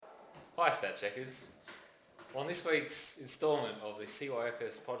Hi, Stat Checkers. On this week's instalment of the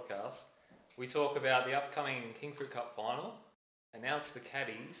CYFS podcast, we talk about the upcoming Kingfruit Kup final, announce the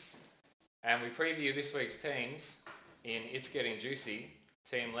caddies, and we preview this week's teams in It's Getting Juicy,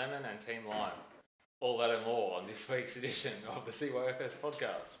 Team Lemon and Team Lime. All that and more on this week's edition of the CYFS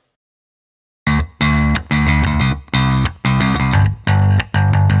podcast.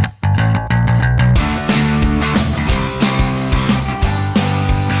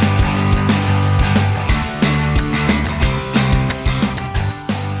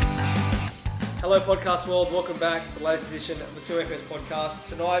 Hello podcast world, welcome back to the latest edition of the CYFS podcast.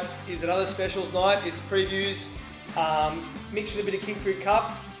 Tonight is another specials night. It's previews mixed with a bit of Kingfruit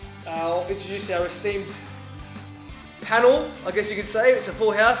Kup. I'll introduce our esteemed panel, I guess you could say. It's a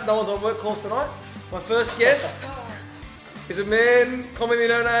full house, no one's on work calls tonight. My first guest is a man commonly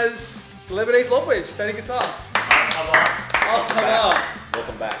known as Lebanese Lobwedge, Tony Guitar.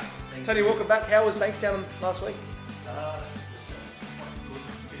 Welcome back. Tony, welcome back. How was Bankstown last week? It was quite good,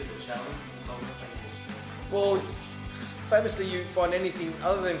 bit of a challenge. Well, famously you find anything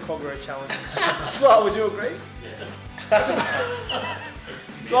other than Cogger a challenge. Swat, would you agree? Yeah.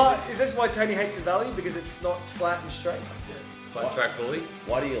 Swat, is this why Tony hates the valley? Because it's not flat and straight? Yes. Flat track bully.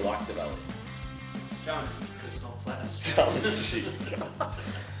 Why do you like the valley? Challenging, because it's not flat and straight. Challenging.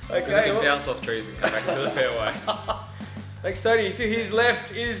 Because Okay, he can bounce off trees and come back to the fairway. thanks Tony. To his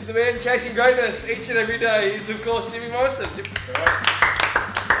left is the man chasing greatness each and every day. It's of course Jimmy Morrison.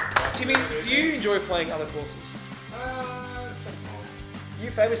 Jimmy, do you enjoy playing other courses? Sometimes.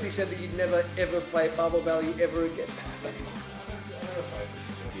 You famously said that you'd never ever play Barbell Valley ever again. I never played this.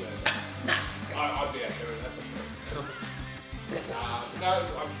 I'd be okay with that. No,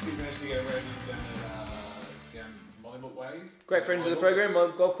 I did manage to get around down Monument Way. Great friends of the program, my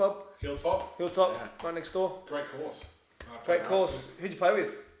golf club, Hilltop. Hilltop, right next door. Great course. Great course. Who'd you play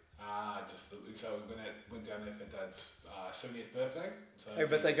with? So we went down there for Dad's 70th birthday. So Happy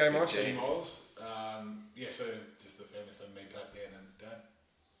birthday, Gary Morrison. 10 miles. So just the family, so me, Pat, Dan and Dad.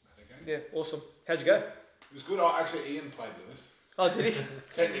 Okay. Yeah, awesome. How'd you go? It was good. Actually, Ian played with us. Oh, did he?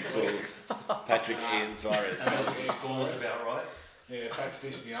 Technically. Patrick Ian Suarez. Score's about right. Yeah, Pat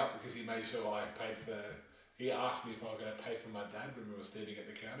stitched me up because he made sure I paid for. He asked me if I was going to pay for my dad when we were standing at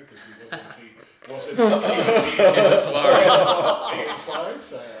the counter because he wasn't He's a Suarez.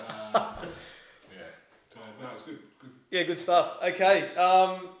 So no, it was good. Yeah, good stuff. Okay,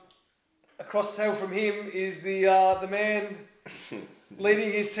 across the table from him is the man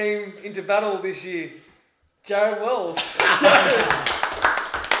leading his team into battle this year, Jared Wells.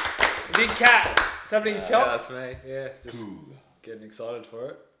 Big cat. What's happening, Yeah, Chop? that's me. Yeah, just getting excited for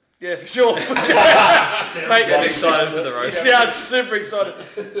it. Yeah, for sure. Mate, Getting excited for the you race. sound super excited.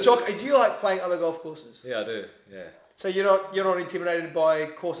 Choc, do you like playing other golf courses? Yeah, I do. Yeah. So you're not intimidated by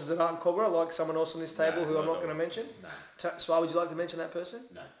courses that aren't Cobra, like someone else on this table No, who I'm not not at going to mention? No. Swar, would you like to mention that person?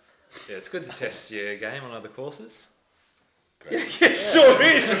 No. Yeah, it's good to test your game on other courses. Yeah, it sure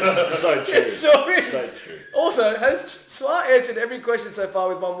is. So true. It sure is. So true. Also, has Swar answered every question so far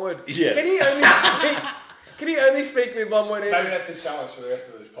with one word? Yes. Can he only speak with one word Maybe answers? that's a challenge for the rest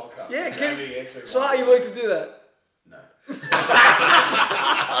of this podcast. Yeah, You can only answer Swar, one are you word. willing to do that? No.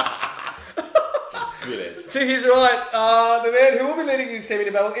 Good answer. To his right, the man who will be leading his team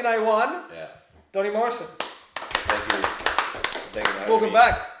into battle in A1, Yeah. Donnie Morrison. Thank you. Thank you for having Welcome me.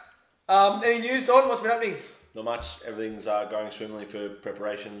 back. Any news, Don? What's been happening? Not much. Everything's going swimmingly for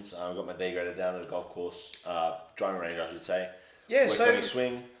preparations. I've got my D grader down at a golf course, driving range, I should say. Yeah, Worked so on his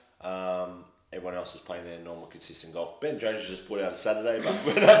swing. Everyone else is playing their normal, consistent golf. Ben Jones just put out a Saturday, but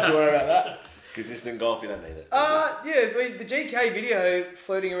we're not too worried about that. Consistent golf, you don't need it. the GK video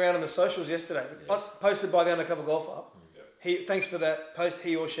floating around on the socials yesterday, posted by the Undercover Golfer. Thanks for that post,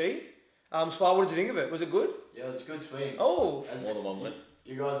 he or she. Swar, what did you think of it? Was it good? Yeah, it's a good swing. Oh, And More than 1 minute.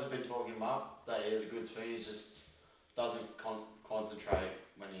 You guys have been talking him up that he has a good swing. He just doesn't concentrate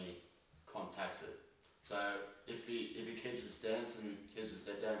when he contacts it. So if he keeps his stance and keeps his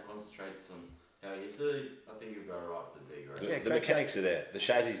head down, concentrates on how he hits it, I think he'll go right for the D grade. Yeah, The great mechanics are there. The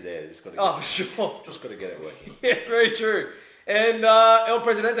chassis there. Just got to oh, for sure. just got to get it working. Yeah, very true. And El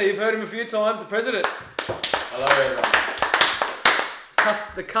Presidente, you've heard him a few times, the President. Hello, everyone.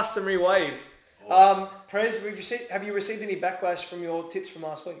 The customary wave. Prez, have you received any backlash from your tips from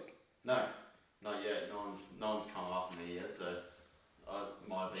last week? No, not yet. No one's come after me yet, so I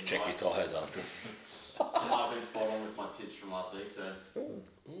might have been Check your right. tyres after. I might have been spot on with my tips from last week, so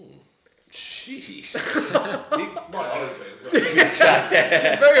Jeez. Might always be as well. It's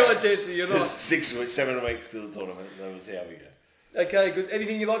a very high chance that you're not. 7 weeks to the tournament, so we'll see how we go. Okay, good.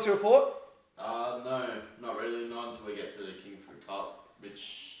 Anything you'd like to report? no, not really. Not until we get to the Kingfruit Kup,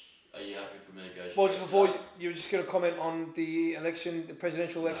 which are you happy for me to go. Well, just before you were just going to comment on the election, the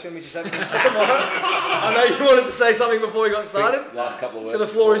presidential election, which is happening tomorrow. I know you wanted to say something before we got started. Last couple of words. So the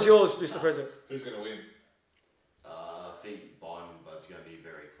floor is yours, Mr. President. Who's going to win? I think Biden, but it's going to be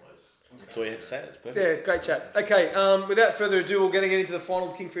very close. That's all you had to say. That's perfect. Yeah, great chat. Okay, without further ado, we're going to get into the final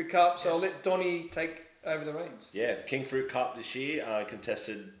of the Kingfruit Kup. So I'll let Donnie take over the reins. Yeah, the Kingfruit Kup this year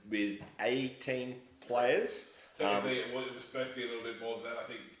contested with 18 players. Technically, it was supposed to be a little bit more than that. I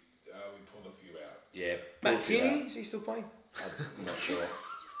think we pulled a few out. Yeah. Matt Tierney, is he still playing? I'm not sure.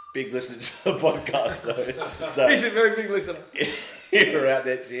 Big listener to the podcast though. So He's a very big listener. if you're out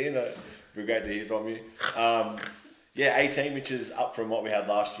there, Tierney, it'd be great to hear from you. Yeah, 18, which is up from what we had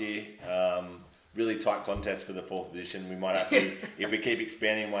last year. Really tight contest for the 4th position. We might have to, if we keep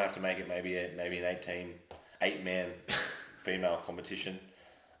expanding, we might have to make it maybe an 8-man female competition.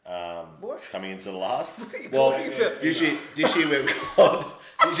 What? Coming into the last. What are you Well, talking about? this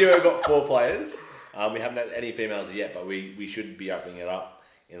year we've got 4 players. We haven't had any females yet, but we should be opening it up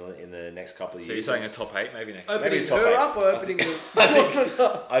in the next couple of So years. you're saying a top 8 maybe next year? Opening top her 8. up or opening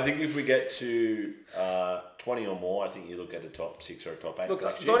the... I think if we get to 20 or more, I think you look at a top 6 or a top 8 Look,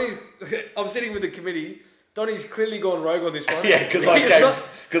 next year. Donnie's... I'm sitting with the committee. Donnie's clearly gone rogue on this one. Yeah, because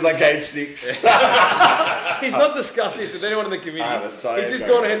I came 6. He's not discussed this with anyone in the committee. He's just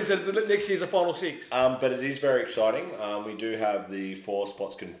gone ahead and said that next year's a final 6. But it is very exciting. We do have the 4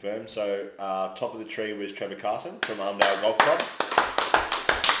 spots confirmed. So top of the tree was Trevor Carson from Armdale Golf Club.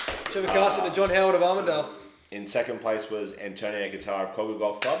 Trevor Carson, the John Howard of Armidale. In second place was Antonio Guitar of Cogger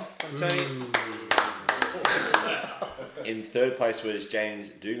Golf Club. Tony. In third place was James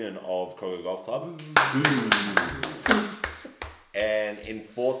Dugan of Cogger Golf Club. And in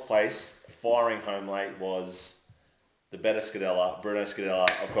fourth place, firing home late, was the better Scadella, Bruno Scadella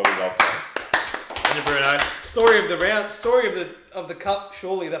of Cogger Golf Club. And Bruno. Story of the round, story of the cup.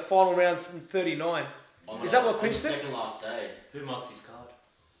 Surely the final round's in 39. Is that what clinched it? Second last day. Who marked his card?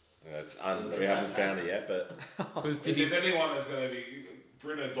 We haven't found it yet, but If there's anyone that's going to be...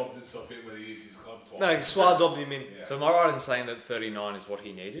 Bruno dobbed himself in when he used his club twice. No, Swar dobbed him in. Yeah. So am I right in saying that 39 is what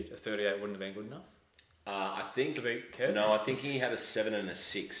he needed? A 38 wouldn't have been good enough? I think... To be careful? No, I think he had a 7 and a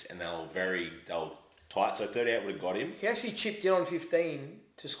 6, and they were tight, so 38 would have got him. He actually chipped in on 15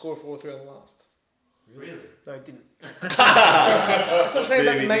 to score 4-3 on the last. Really? No, he didn't. That's what I'm saying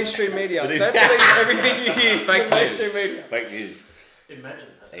about the mainstream media. Don't believe everything you hear from the mainstream media. Fake news. Imagine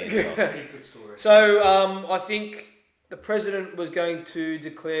that. Yeah. Pretty good story. So I think the president was going to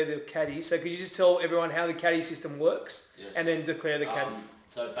declare the caddies. So could you just tell everyone how the caddy system works, Yes. and then declare the caddy?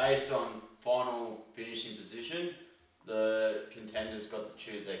 So based on final finishing position, the contenders got to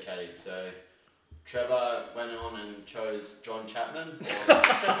choose their caddies. So Trevor went on and chose John Chapman.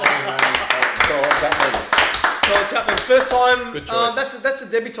 Well, Chapman, first time. Good choice. That's a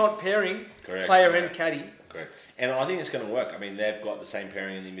debutante pairing, Correct. player and caddy. Correct. And I think it's going to work. I mean, they've got the same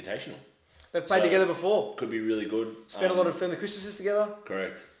pairing in the Invitational. They've played So- together before. Could be really good. Spent a lot of friendly Christmases together.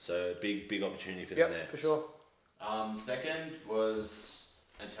 Correct. So big opportunity for them there. Yep, for sure. Second was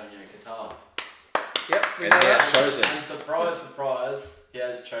Antonio Qatar. Yep, we And know they that. have chosen. And surprise, he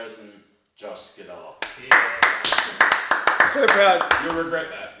has chosen Josh Scadella. So proud. You'll regret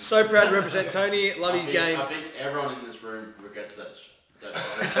that. So proud to represent Tony. Love his game. I think everyone in this room regrets that.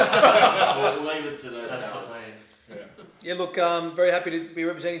 We'll leave it to those That's the guys. plan. Yeah, look, very happy to be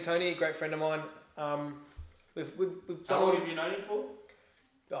representing Tony, a great friend of mine. We've How done long all have you known him for?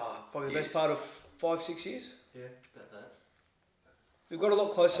 probably the best Years. part of 5-6 years. Yeah, about that. We've got a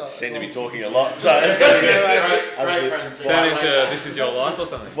lot closer. Seem to as be well. talking a lot, so Great Absolutely. friends. Turn into This Is Your Life or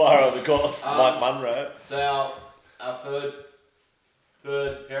something? fire on the course. Mike Munro. So our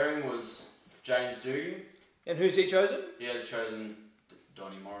third pairing was James Dugan. And who's he chosen? He has chosen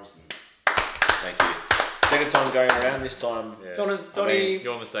Donnie Morrison. Thank you. Second time going around. This time, Yeah. Donnie,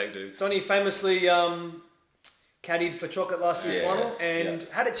 Your mistake, Dukes. Donnie famously caddied for Chocolate last year's Yeah, final and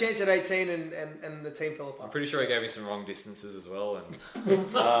had a chance at 18 and the team fell I'm apart. pretty sure he gave me some wrong distances as well and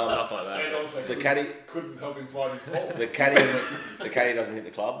stuff like And that. also The caddy- couldn't help him find his ball. the caddy doesn't hit the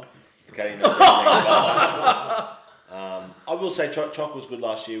club. The caddy knows everything. I will say Choc was good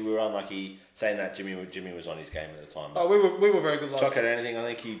last year. We were unlucky saying that Jimmy was on his game at the time. Oh, we were very good last Choc year. had anything. I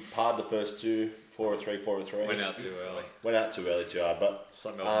think he parred the first two, 4-3, 4-3. Went out too early. Went out too early, too hard. But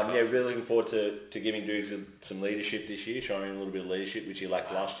Something else. yeah, really looking forward to giving Dukes some leadership this year, showing him a little bit of leadership, which he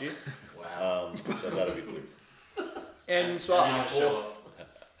lacked last year. Wow. So that'll be good. And so Our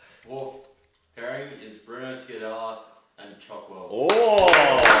fourth pairing is Bruno Scadella and Choc Wells.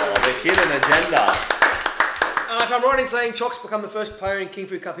 Oh, the hidden agenda. if I'm right in saying Choc's become the first player in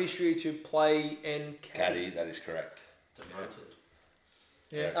Kingfruit Kup history to play and caddy. Caddy, that is correct. Demoted.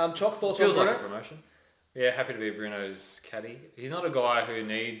 Yeah. Chock, thoughts on Feels like Bruno? a promotion. Yeah, happy to be Bruno's caddy. He's not a guy who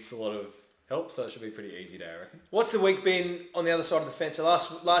needs a lot of help, so it should be pretty easy day, I reckon. What's the week been on the other side of the fence? So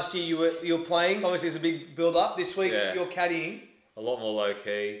last year you were playing. Obviously, there's a big build up. This week you're caddying. A lot more low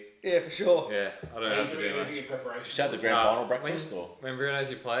key. Yeah, for sure. Yeah, I don't have to do much. Anything in preparation? Just had the grand final breakfast, or When Bruno's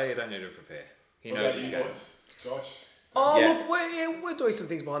your player, you don't need to prepare. He What knows about his you game. boys? Josh? Oh, Yeah. look, we're doing some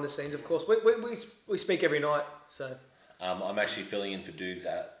things behind the scenes, of course. We speak every night, so. I'm actually filling in for Dukes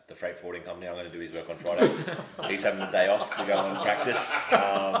at the freight forwarding company. I'm going to do his work on Friday. He's having a day off to go and practice,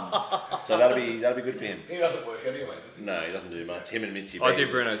 so that'll be good for him. He doesn't work anyway, does he? No, he doesn't do much. Him and Mitchie. I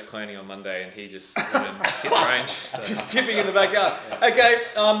did Bruno's cleaning on Monday, and he just went and hit the range. So. Just tipping in the backyard. Okay,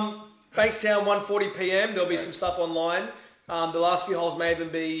 Bankstown, 1:40 p.m. There'll be some stuff online. The last few holes may even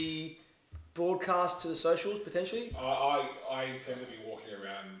be broadcast to the socials, potentially. I intend to be walking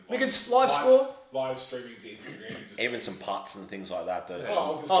around. We can live score. Live streaming to Instagram. And just Even some putts and things like that.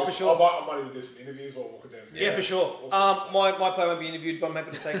 For sure. I might even do some interviews while walking down. Yeah, for sure. All sorts of stuff. My player won't be interviewed, but I'm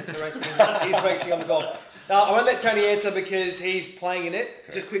happy to take the reins from him. He's focusing on the golf. I won't let Tony answer because he's playing in it.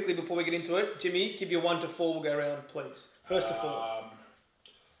 Okay. Just quickly before we get into it, Jimmy, give you 1 to 4. We'll go around, please. First to 4.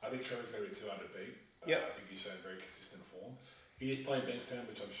 I think Trevor's going to be 2 under beat. Yep. I think he's shown very consistent form. He is playing Bankstown,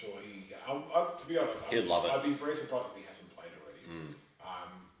 which I'm sure to be honest, He'd love it. I'd be very surprised if he hasn't played already.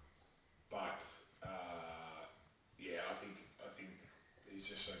 But I think he's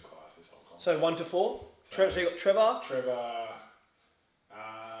just shown class this whole So competition. 1 to 4. So you got Trevor. Trevor,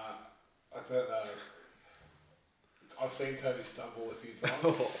 I don't know. I've seen Tony stumble a few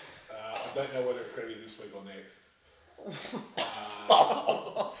times. I don't know whether it's going to be this week or next.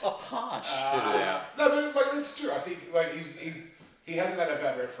 No, but like, it's true. I think like he hasn't had a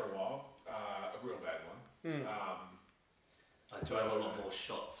bad rep for a while, a real bad one. I do have a lot more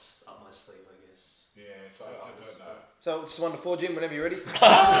shots up my sleeve, I guess. Yeah, so I don't know. So just 1 to 4, Jim. Whenever you're ready.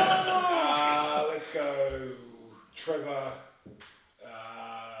 Let's go, Trevor,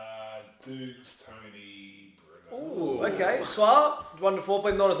 Dukes, Tony, Bruno. Ooh, okay. Swar, 1 to 4,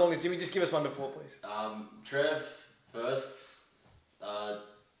 but not as long as Jimmy. Just give us 1 to 4, please. Trev first.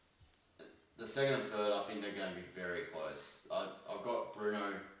 The second and third, I think they're going to be very close. I've got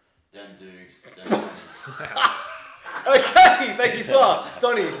Bruno, then Dukes, then Tony. Okay, thank you, Swar.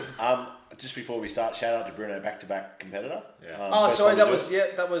 Tony. Just before we start, shout out to Bruno, back-to-back competitor. Yeah. First Sorry, one to that do was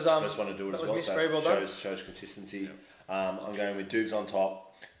it. First one to do it that as was well. missed. So Very well done. shows consistency. I'm going with Dukes on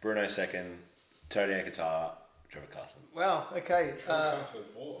top, Bruno second, Tony Akatar, Trevor Carson. Wow. Okay. Trevor Carson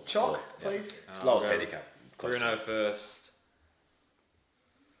fourth. Chalk, Yeah. please. It's lowest handicap. Close Bruno to. first,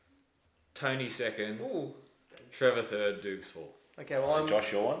 Tony second, Ooh. Trevor third, Dukes fourth. Okay. Well,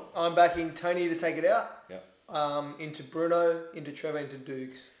 Josh, your one? I'm backing Tony to take it out. Yep. Into Bruno, into Trevor, into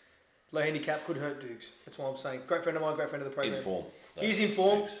Dukes. Low handicap could hurt Dukes. That's what I'm saying. Great friend of mine, great friend of the program. In form. He's in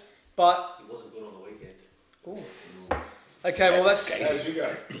form, but He wasn't good on the weekend. okay. Well, that's How'd you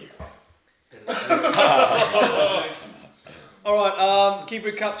go? all right.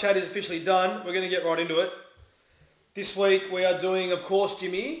 Kingfruit Kup chat is officially done. We're going to get right into it. This week we are doing, of course,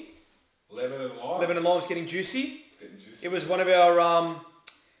 Jimmy. Lemon and lime. Lemon and lime's getting juicy. It's getting juicy. It was one of our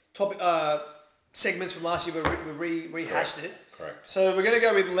topic segments from last year. We rehashed it. Correct. So we're going to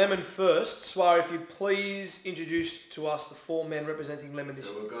go with lemon first. Swar, if you please introduce to us the 4 men representing lemon this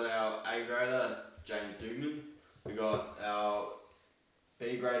So year. we've got our A grader, James Dugnan. We've got our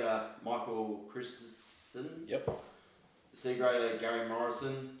B grader, Michael Christensen. Yep. C grader, Gary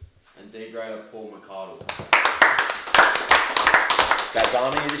Morrison. And D grader, Paul McCardle. That's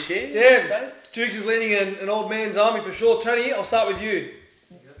Army this year? Damn, Dukes is leading an old man's army for sure. Tony, I'll start with you.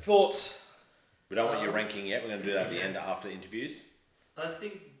 Thoughts? We don't want your ranking yet. We're going to do that at the end after the interviews. I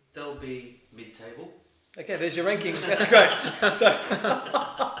think they'll be mid-table. Okay, there's your ranking. That's great. So,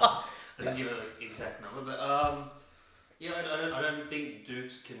 I didn't give an exact number, but I don't think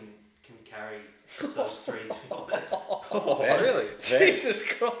Dukes can carry those 3, to be honest. Really? Jesus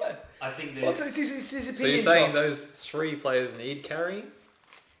Christ. I think What's there's his So opinion? you're saying Tom? those 3 players need carrying?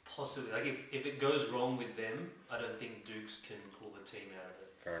 possibly, like if it goes wrong with them, I don't think Dukes can pull the team out of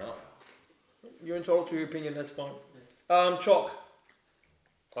it. Fair enough. You're entitled to your opinion, that's fine. Chalk.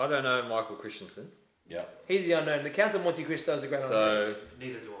 I don't know Michael Christensen. Yeah. He's the unknown. The Count of Monte Cristo is a great unknown. So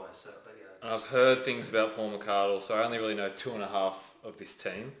Neither do I, so, but yeah. I've heard things about Paul McCardle, so I only really know 2.5 of this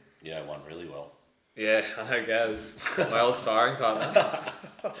team. You know one really well. Yeah, I know Gaz, my old sparring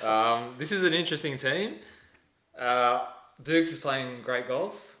partner. This is an interesting team. Dukes is playing great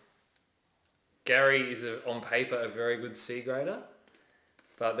golf. Gary is, on paper, a very good C grader.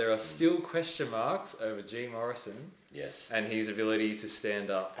 But there are still question marks over G. Morrison Yes. and his ability to stand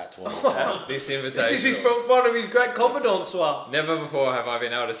up At tournament. at this invitation. This is from one of his great confidants, Swap. Never before have I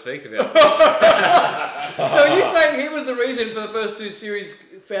been able to speak about this. So are you saying he was the reason for the first 2 series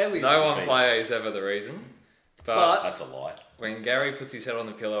failures? No one player is ever the reason, but That's a lie. when Gary puts his head on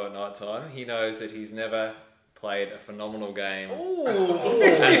the pillow at night time, he knows that he's never played a phenomenal game. Ooh,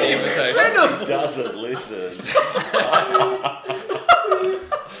 This this is is incredible. He doesn't listen.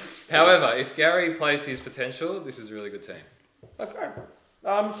 However, if Gary plays to his potential, this is a really good team. Okay.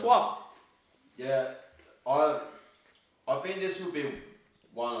 Swap. Yeah, I think this would be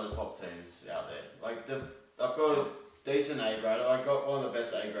one of the top teams out there. Like I've got a decent A grade. I got one of the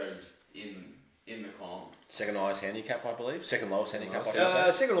best A graders in the comp. Second highest handicap, I believe. Second lowest handicap, I Yeah.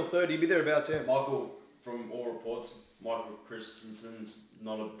 think. Second or third, he'd be thereabouts, yeah. Michael, from all reports, Michael Christensen's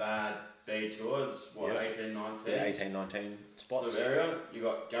not a bad B tour. It's what, Yeah. 18, 19? Yeah, 18, 19 spots. Sort of area. You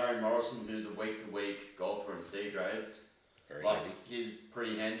got Gary Morrison, who's a week-to-week golfer in C grade. Very Like handy. he's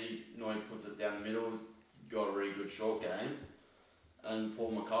pretty handy. You know, he puts it down the middle. Got a really good short game. And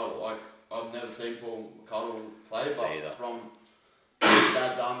Paul McCardle, like I've never seen Paul McCardle play, but Me either. from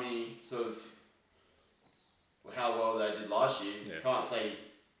Dad's Army sort of how well they did last year, Yeah. can't say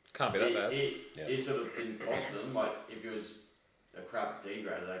Can't be that bad. he sort of didn't cost them. Like if he was a crap D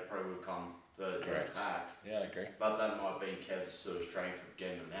grader, they probably would come third in the Correct. pack. Yeah, I agree. But that might have been Kev's sort of strength of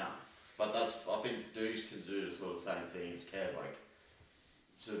getting them out. But that's I think Dukes can do the sort of same thing as Kev, like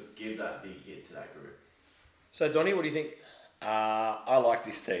sort of give that big hit to that group. So, Donnie, what do you think? I like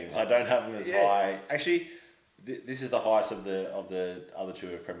this team. I don't have them as Yeah. high. Actually, this is the highest of the other two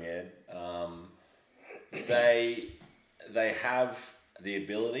who have premiered. They have the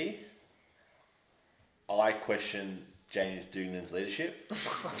ability. I question James Dugan's leadership.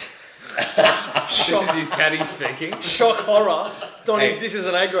 This is his caddy speaking. Shock horror. Donnie, Hey, this is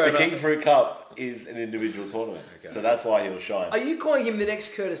an A The grader. Kingfruit Kup is an individual tournament, Okay. so that's why he'll shine. Are you calling him the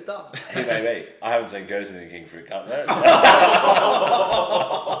next Curtis Dart? He may be. I haven't seen Gerson in the Kingfruit Kup though.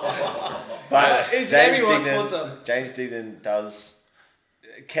 But He's the everyone Dignan, sponsor. James Dignan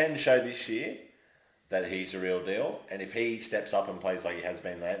can show this year that he's a real deal, and if he steps up and plays like he has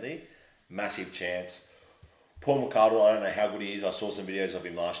been lately, massive chance. Paul McCardle, I don't know how good he is. I saw some videos of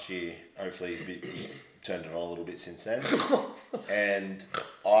him last year. Hopefully he's turned it on a little bit since then. And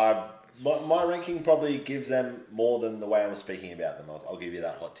my ranking probably gives them more than the way I'm speaking about them. I'll give you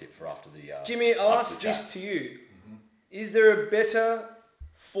that hot tip for after the Jimmy, I'll after ask the this chat. to you. Is there a better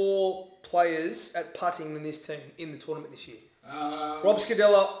 4 players at putting than this team in the tournament this year? Rob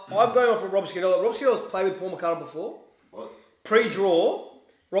Scadella, I'm going off with Rob Scadella. Rob Scadella's played with Paul McCardle before. What? Pre-draw,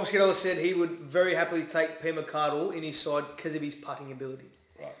 Rob Scadella said he would very happily take P. McCardle in his side because of his putting ability.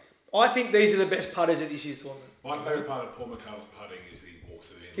 Right. I think these are the best putters at this year's tournament. My favourite part of Paul McCardle's putting is he walks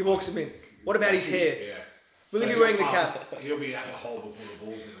it in. He walks them in. What about his hair? Yeah. Will he be he'll wearing the putt. cap? He'll be at the hole before the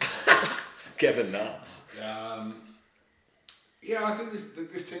ball's in. Kevin, nah. Yeah, I think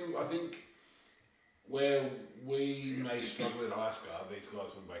this team, I think where we may struggle in Alaska, these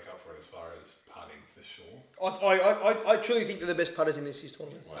guys will make up for it as far as putting for sure. I truly think they're the best putters in this year's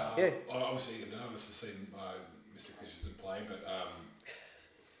tournament. Yeah. Obviously, none of us have seen Mr. Christensen play, but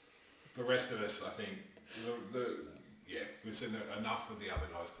the rest of us, I think, we've seen enough of the other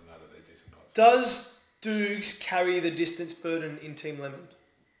guys to know that they're decent putters. Does Dukes carry the distance burden in Team Lemon?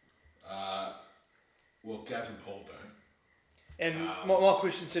 Well, Gaz and Paul don't. And Mark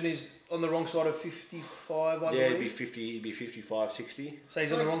Christensen is on the wrong side of 55, I Yeah, believe. he'd be 55, 60. So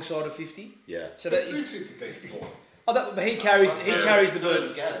he's on the wrong side of 50. Yeah. So But that Dukes is a decent ball. but he carries the So burden.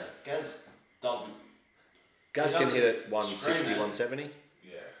 does Gaz. Gaz doesn't. Gaz He can doesn't hit it 160, scream it. 170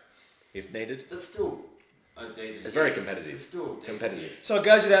 Yeah. if needed. That's still a decent. It's very game. competitive. It's still decent. Competitive. So it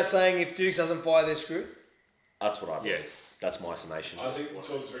goes without saying, if Dukes doesn't fire, they're screwed. That's what I believe. Yes. That's my summation. I think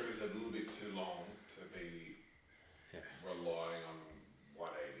George Strickland's a little bit too long to be relying on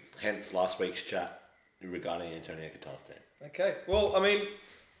 180. Hence last week's chat regarding Antonio Qatar's team. Okay. Well, I mean,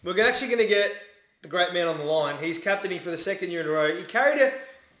 we're actually going to get the great man on the line. He's captaining for the second year in a row.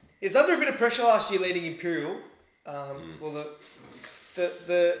 He was under a bit of pressure last year leading Imperial. Well, Say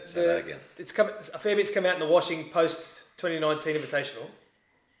that again. a fair bit's come out in the washing post 2019 Invitational.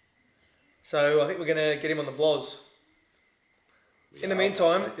 So I think we're going to get him on the blows. In the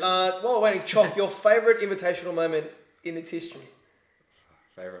meantime, while we're waiting, Chock, your favourite Invitational moment in its history?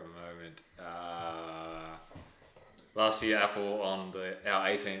 Favourite moment. Last year, Apple on our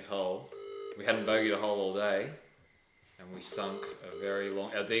 18th hole. We hadn't bogeyed a hole all day, and we sunk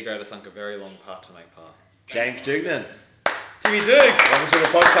our D grader sunk a very long putt to make par. James Dugnan, Jimmy Dukes. welcome to the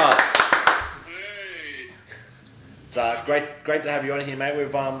podcast. It's great to have you on here, mate.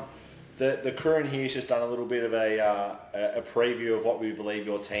 We've the crew in here's just done a little bit of a preview of what we believe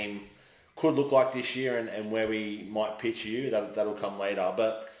your team could look like this year and where we might pitch you. That'll come later.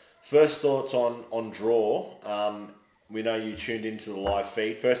 But first thoughts on draw. We know you tuned into the live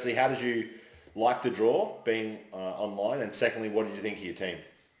feed. Firstly, how did you like the draw being online? And secondly, what did you think of your team?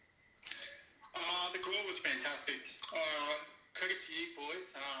 The draw was fantastic. Credit to you boys.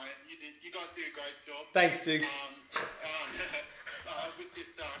 You guys did a great job. Thanks, Dukes. With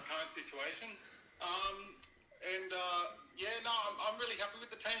this current situation. I'm really happy with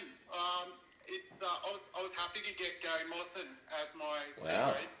the team. I was happy to get Gary Mawson as my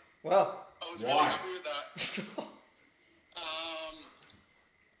Wow. grade. Wow. I was really happy with that.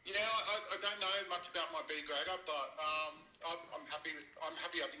 I don't know much about my B grader, but I'm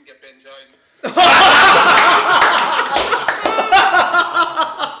happy I didn't get Ben Jones. He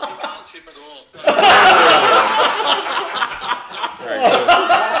can't chip at all.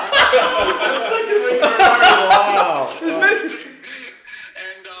 Wow.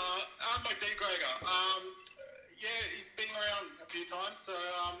 And I'm my D grader. He's been around a few times, so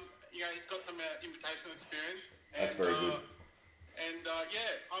he's got some invitational experience. That's very good.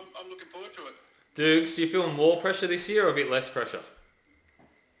 I'm looking forward to it. Dukes, do you feel more pressure this year or a bit less pressure?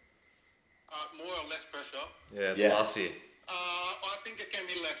 More or less pressure. Yeah. Last year. I think it's going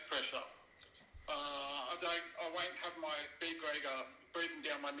to be less pressure. I won't have my B grader breathing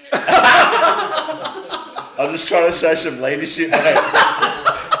down my neck. I'm just trying to show some leadership, mate.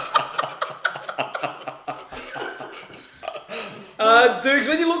 Dukes,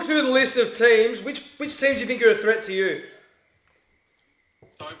 when you look through the list of teams, which teams do you think are a threat to you?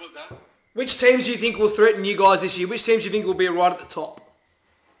 Sorry, what was that? Which teams do you think will threaten you guys this year? Which teams do you think will be right at the top?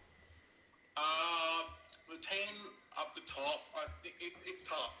 The team up the top, I think it's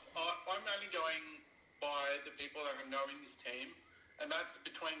tough. I'm only going by the people that I know in this team, and that's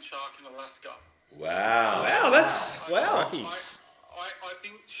between Shark and Alaska. Wow. Wow. I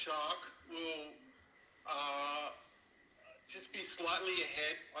think Shark will just be slightly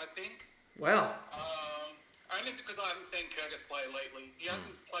ahead, I think. Wow. Only because I haven't seen Curtis play lately. He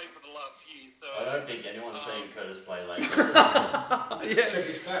hasn't played for the last year, so... I don't think anyone's seen Curtis play lately. Check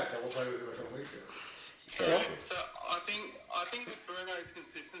his stats. I will play with him a couple of weeks ago. So I think with Bruno's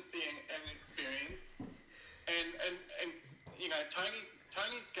consistency and experience, and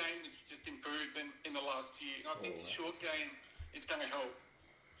Tony's game has just improved in the last year. And I think his short game is going to help.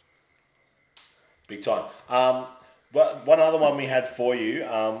 Big time. But one other one we had for you,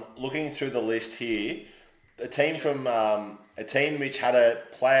 looking through the list here, a team which had a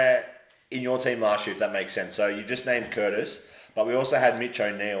player in your team last year, if that makes sense. So you just named Curtis, but we also had Mitch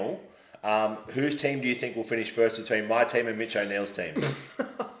O'Neill. Whose team do you think will finish first between my team and Mitch O'Neill's team? Between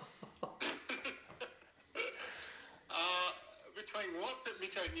what?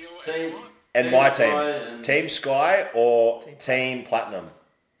 Mitch O'Neill Team- and what? And Team my Sky team. and- Team Sky or Team Platinum?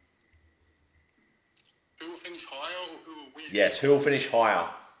 Who will finish higher or who will win? Yes, who will finish higher?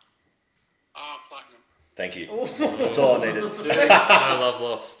 Platinum. Thank you. That's all I needed. No love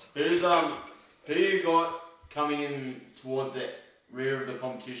lost. Who you got coming in towards the rear of the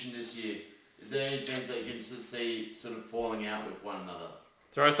competition this year? Is there any teams that you can just see sort of falling out with one another?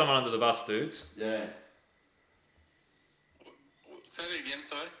 Throw someone under the bus, Dukes. Yeah. Say that again,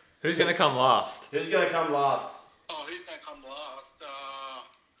 sorry. Who's going to come last? Who's going to come last? Oh, who's going to come last?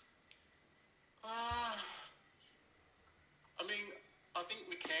 I think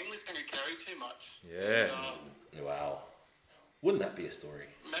McCanley's going to carry too much. Yeah. And, Wow. Wouldn't that be a story?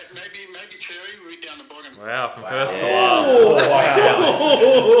 maybe Cherry right down the bottom. Wow, from first to Oh, last.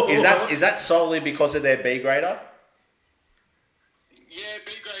 wow. Is that solely because of their B grader? Yeah,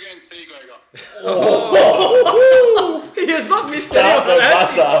 B grader and C grader. He has not missed Start the anyone.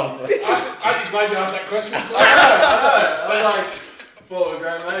 bus up. I didn't imagine ask that question. So I'm like, thought we're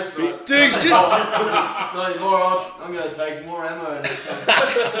great mates, but Dukes, just... not anymore. I'm going to take more ammo next time.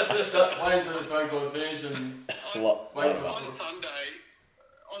 Wait until this phone call's finished and wait for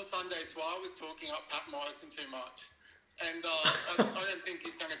On Sunday, Swar was talking up Pat Morrison too much, and I don't think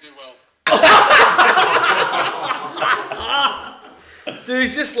he's going to do well.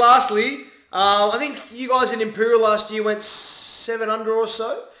 Dudes, just lastly, I think you guys in Imperial last year went 7 under or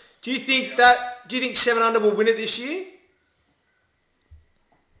so. Do you think 7 under will win it this year?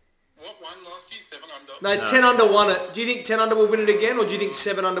 What won last year? 7 under. No, 10 under won it. Do you think 10 under will win it again, or do you think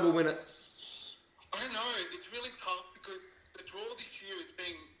 7 under will win it? I don't know. It's really tough because the draw this year has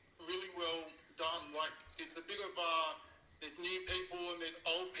been really well done. Like it's a bit of there's new people and there's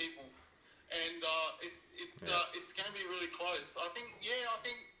old people, and it's going to be really close. I think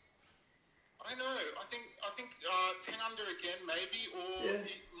I know. I think 10 under again, maybe, or Yeah.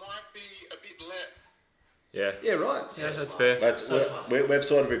 it might be a bit less. Yeah. Yeah, right. Yeah, that's fair. We've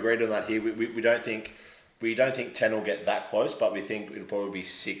sort of agreed on that here. We don't think 10 will get that close, but we think it'll probably be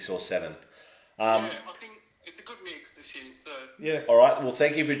 6 or 7. Yeah, I think it's a good mix this year. So Yeah. All right. Well,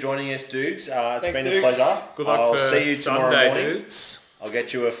 thank you for joining us, Dukes. It's Thanks, been a Dukes. pleasure. Good luck I'll for see you tomorrow Sunday, morning. Dukes. I'll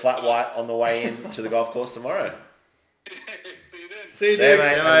get you a flat white on the way in to the golf course tomorrow. see you then. See you, See you, Dukes.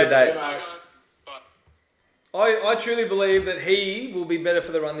 mate. Have a good day. Bye, guys. Bye. I truly believe that he will be better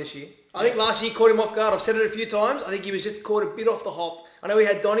for the run this year. I think last year caught him off guard. I've said it a few times. I think he was just caught a bit off the hop. I know he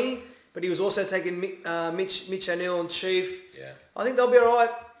had Donny, but he was also taking Mitch O'Neill and Chief. Yeah. I think they'll be all right.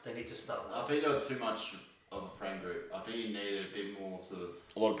 They need to start I now. think they were too much of a friend group. I think you needed a bit more sort of.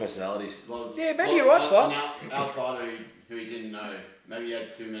 A lot of personalities. Yeah, maybe you're right, Swat. An outsider who he didn't know. Maybe he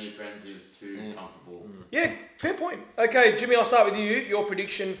had too many friends. He was too comfortable. Yeah, fair point. Okay, Jimmy, I'll start with you. Your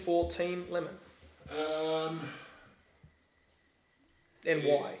prediction for Team Lemon and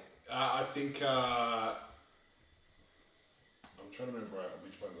why? I think I'm trying to remember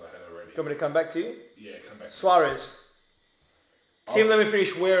which ones I had already. Do you want me to come back to you? Yeah, come back. Suarez. Team Lemon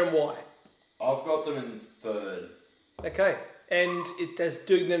finish where and why? I've got them in third. Okay, and has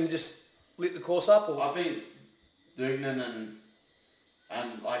Dugnan just lit the course up? Or? I think Dugnan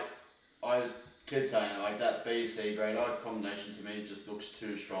and like I keep saying, like that B-C grade I combination to me just looks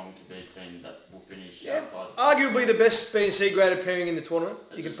too strong to be a team that will finish Yeah, outside. arguably the best B and C graded pairing in the tournament.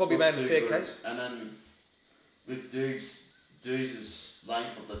 It You can just probably looks make a too fair good. case. And then with Dukes'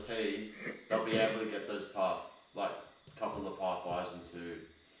 length of the tee, they'll be able to get those par, like a couple of par fives and two,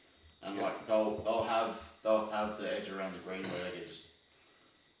 and like they'll have the edge around the green where they can just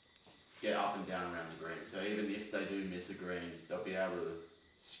get up and down around the green. So even if they do miss a green, they'll be able to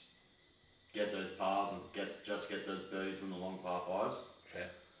get those pars and get those birdies on the long par fives. Fair.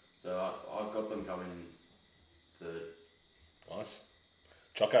 So I've got them coming in third. Nice.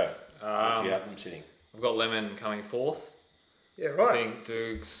 Choco, where do you have them sitting? We've got Lemon coming 4th. Yeah, I right. think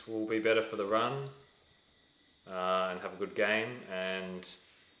Dukes will be better for the run and have a good game. And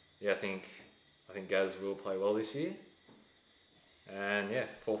yeah, I think Gaz will play well this year. And yeah,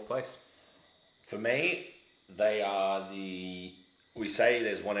 4th place. For me, they are we say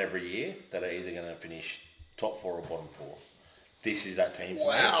there's one every year that are either going to finish top 4 or bottom 4. This is that team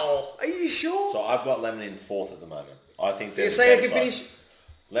for me. Wow, are you sure? So I've got Lemon in 4th at the moment. I think You're they're saying they can finish?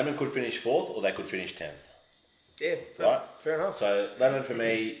 Lemon could finish 4th or they could finish 10th. Yeah, Right? fair enough. So Lemon for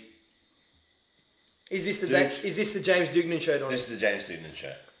me, Is this Dukes- the James Dugnan show, Donny? this is the James Dugnan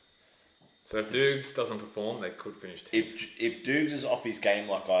show. So if Dukes doesn't perform, they could finish 10th. If Dukes is off his game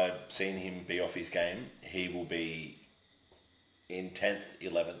like I've seen him be off his game, he will be in 10th,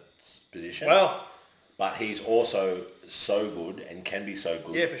 11th position. Wow. But he's also so good and can be so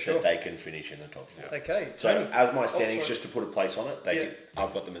good Yeah, for sure. that they can finish in the top 4. Okay, So Tony. as my standings, sorry. just to put a place on it, Yeah.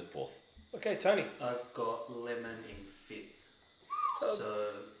 I've got them at 4th. Okay, Tony. I've got Lemon in 5th. So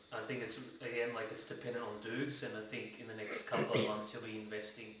I think it's again like it's dependent on Dukes, and I think in the next couple of months he'll be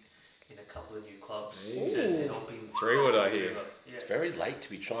investing in a couple of new clubs to help him. 3 would I hear? Yeah. It's very late to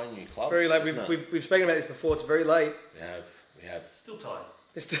be trying new clubs. Very late. isn't it? We've spoken about this before. It's very late. We have. Still time.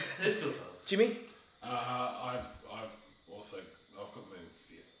 Just- There's still time. Jimmy? I've got them in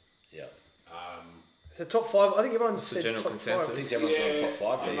 5th. Yeah. It's a top 5. I think everyone's It's the said general top consensus. I 5. think everyone's got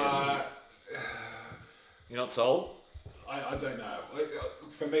top 5. Yeah. You're not sold? I don't know.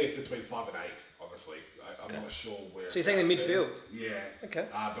 For me, it's between 5 and 8. Obviously, I'm not sure where. So you're saying the midfield? Yeah. Okay.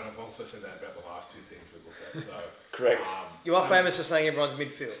 But I've also said that about the last 2 teams we looked at. So Correct. You are famous for saying everyone's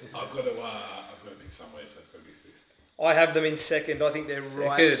midfield. I've got to pick somewhere, so it's got to be 5th. I have them in second. I think they're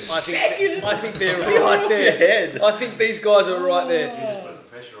right. Second? I think they're right there. I think these guys are right there. You just put the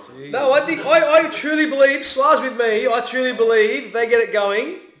pressure on him. No, I truly believe, Swaz with me, I truly believe if they get it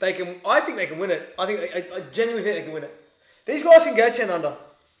going, I think they can win it. I genuinely think they can win it. These guys can go 10 under.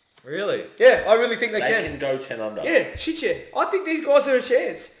 Really? Yeah, I really think they They can go 10 under. Yeah, shit yeah. I think these guys are a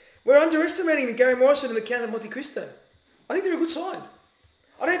chance. We're underestimating the Gary Morrison and the Count of Monte Cristo. I think they're a good side.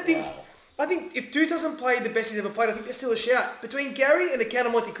 I think if Dukes doesn't play the best he's ever played, I think there's still a shout. Between Gary and the Count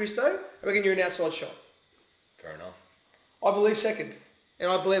of Monte Cristo, I reckon you're an outside shot. Fair enough. I believe second. And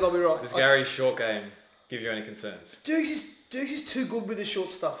I believe I'll be right. Does Gary's short game give you any concerns? Dukes is too good with the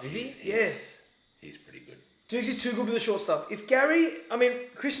short stuff. Is he? Yeah. He's pretty good. Dukes is too good with the short stuff. If Gary,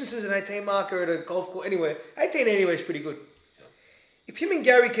 Christensen's an 18 marker at a golf course, anywhere. 18 anyway is pretty good. Yeah. If him and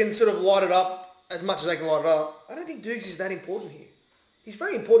Gary can sort of light it up as much as they can light it up, I don't think Dukes is that important here. He's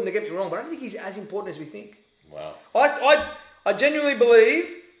very important, to get me wrong, but I don't think he's as important as we think. Wow. I genuinely believe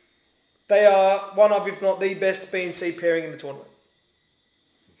they are one of, if not the best B and C pairing in the tournament.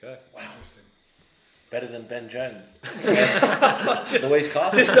 go. Interesting. Better than Ben Jones. Louise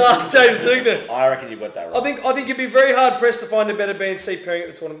Carson. Just ask James Dugnan. I reckon you got that right. I think you'd be very hard pressed to find a better B and C pairing at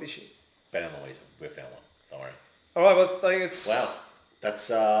the tournament this year. Ben and Louise, we've found one. Don't worry. All right, well, I think it's... Wow. That's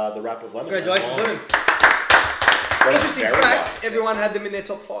the wrap of Lemon. Congratulations, Lemon. What a Interesting very fact, nice. everyone had them in their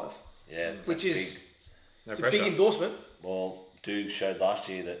top 5. Yeah. Which that's is big. No it's a pressure. big endorsement. Well, Duke showed last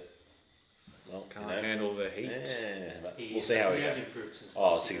year that, well, Can't handle the heat. Yeah, but we'll see how he he has goes. improved since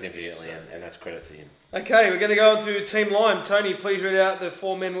Oh, last year, significantly, so- and that's credit to him. Okay, we're going to go on to Team Lime. Tony, please read out the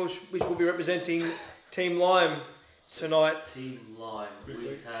 4 men which will be representing Team Lime tonight. Team Lime,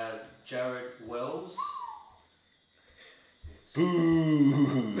 we have Jared Wells,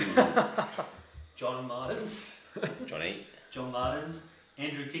 Boo! John Martins, Johnny.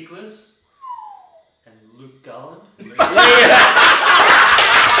 Andrew Kicklers, and Luke Garland.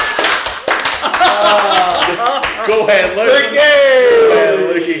 Cool hand, Luke.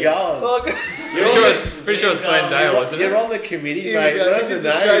 Lukey Garland. Pretty sure it's Glenn Dale, isn't You're it? on the committee, Here we mate. go. Learn This the is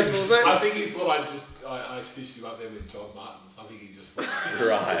disgraceful, names. isn't it? I think he thought I stitched him up there with John Martins. I think he just thought.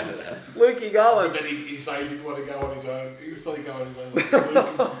 Right. Lukey But Garland. then he said he didn't want to go on his own. He thought he'd go on his own.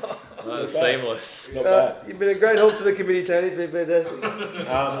 That's seamless. Not bad. You've been a great help to the committee, Tony. It's been fantastic.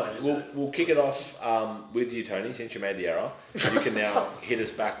 We'll kick it off with you, Tony. Since you made the error, you can now hit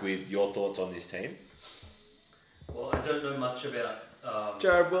us back with your thoughts on this team. Well, I don't know much about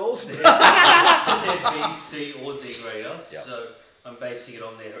Jared Wells. their B, C or D grader, Yep. so I'm basing it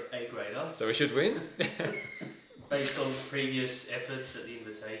on their A grader. So we should win. Based on previous efforts at the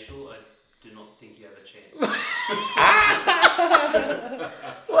Invitational, I do not think you have a chance.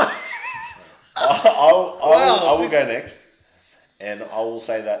 I will go next, and I will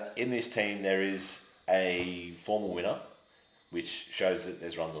say that in this team there is a former winner, which shows that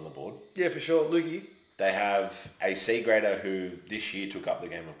there's runs on the board. Yeah, for sure. Lukey. They have a C grader who this year took up the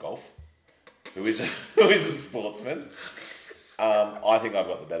game of golf, who is a sportsman. I think I've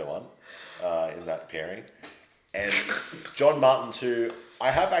got the better one in that pairing. And John Martins, who I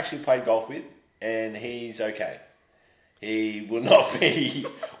have actually played golf with, and he's okay. He will not be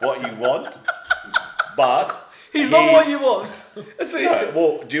what you want, but... He's not what you want. That's what he said.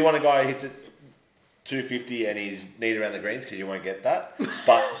 Well, do you want a guy who hits it 250 and he's neat around the greens? Because you won't get that.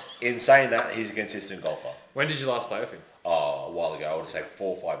 But in saying that, he's a consistent golfer. When did you last play with him? Oh, a while ago. I would say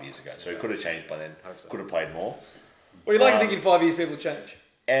 4 or 5 years ago. So he could have changed by then. Hope so. Could have played more. Well, you like to think in 5 years people change.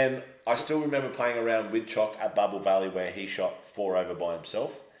 And I still remember playing around with Chock at Bubble Valley where he shot 4 over by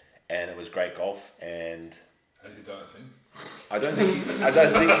himself. And it was great golf. And Has he done it since? I don't think...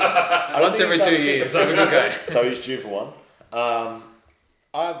 Once every 2 years. So we could go. So he's due for one.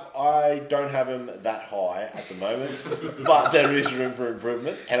 I don't have him that high at the moment, but there is room for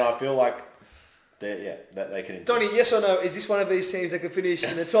improvement, and I feel like that they can improve. Donnie, yes or no? Is this one of these teams that can finish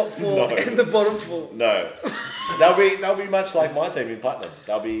in the top 4 No. and the bottom 4? No, they'll be much like my team in Platinum.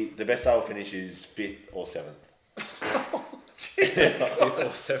 The best they'll finish is 5th or 7th, 5th or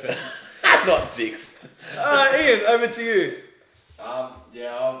 7th. not 6th. Ian, over to you. I'm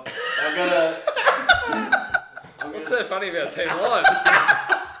gonna. What's so funny about Team Lime?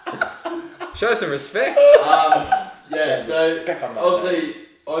 Show some respect. Yeah, so Back on that. obviously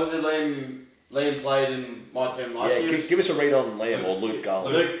Liam played in my team last Yeah, year. give us a read on Liam or Luke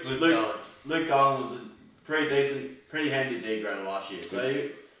Garland. Luke Garland was a pretty decent, pretty handy D grader last year. So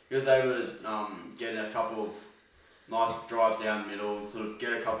he was able to get a couple of nice drives down the middle and sort of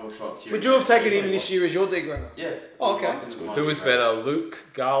get a couple of shots here. Would you have taken him this year as your D grader? Yeah. Oh, okay. That's good. Who was better, Liam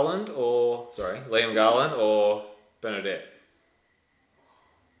Garland or Bernadette?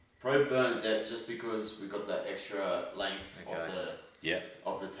 Probably Bernadette just because we got that extra length Yeah.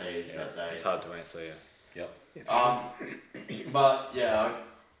 of the tees that day. It's hard to answer, yeah. Yep. But yeah,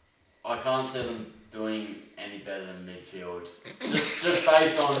 I can't see them doing any better than midfield. Just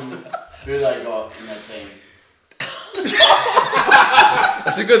based on who they got in their team.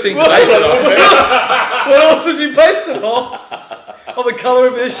 That's a good thing to base it on. What else was you basing on? On the colour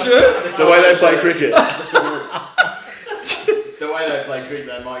of their shirt? The way they play cricket. The way they play cricket,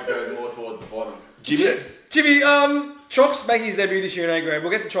 they might go more towards the bottom. Jimmy, Chock's making his debut this year in A grade.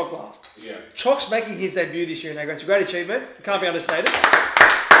 We'll get to Chock last. Yeah. Chock's making his debut this year in A grade. It's a great achievement. It can't be understated.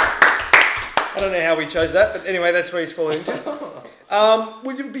 I don't know how we chose that, but anyway, that's where he's falling into.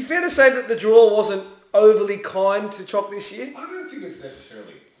 Would it be fair to say that the draw wasn't overly kind to Chock this year? I don't think it's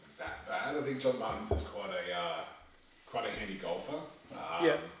necessarily that bad. I think John Martins is quite a handy golfer.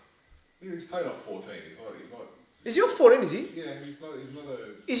 Yeah. He's played off 14. He's not. Is he on 14, is he? Yeah, he's not a.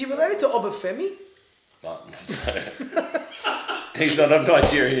 Is he related to Obafemi? Martins. He's not of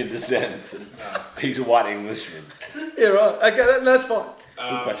Nigerian descent. He's a white Englishman. Yeah, right. Okay, that's fine.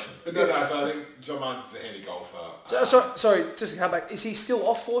 Good question. But no, so I think John Martin's a handy golfer. Sorry, just to come back. Is he still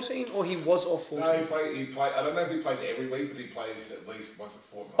off 14 or he was off 14? No, he play. I don't know if he plays every week, but he plays at least once a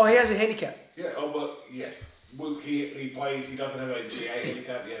fortnight. Oh, he has a handicap. Yeah. Oh well, yes. Well, he plays. He doesn't have a GA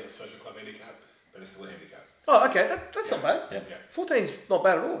handicap. He has a social club handicap, but it's still a handicap. Oh, okay. That's not bad. Yeah. 14's not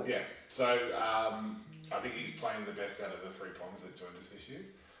bad at all. Yeah. So I think he's playing the best out of the three prongs that joined us this year.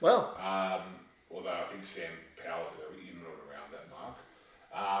 Well, Although I think Sam Powell's in and around that mark.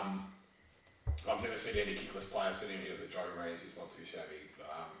 I've never seen any kickless player. I've seen him here at the driving range. He's not too shabby.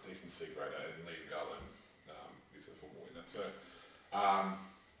 Decent C grader, and Liam Garland is a former winner. So,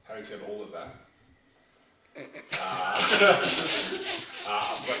 having said all of that,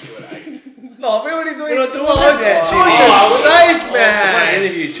 I've got you at 8. no, we're already doing. We're not doing that. that. For your sake, man.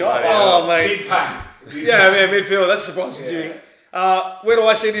 Interview Chop. Oh, mate. Big pack. Yeah, man, midfield. That's surprising, Jimmy. Where do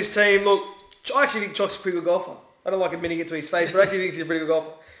I see this team? Look, I actually think Chock's a pretty good golfer. I don't like admitting it to his face, but I actually think he's a pretty good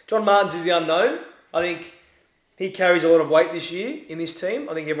golfer. John Martins is the unknown. I think he carries a lot of weight this year in this team.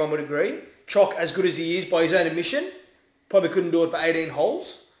 I think everyone would agree. Chock, as good as he is by his own admission, probably couldn't do it for 18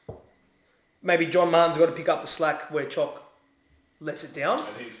 holes. Maybe John Martin's got to pick up the slack where Chock lets it down.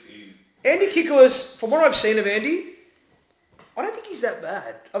 And he's Andy Kickless, from what I've seen of Andy, I don't think he's that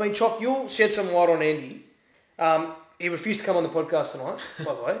bad. I mean, Chock, you'll shed some light on Andy. He refused to come on the podcast tonight,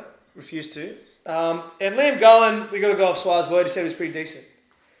 by the way. Refused to. And Liam Garland, we got to go off Swire's word. He said he was pretty decent.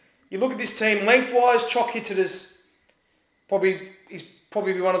 You look at this team lengthwise. Chock hits it as he's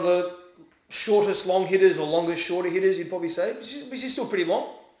probably one of the shortest long hitters or longest shorter hitters. You'd probably say, which is still pretty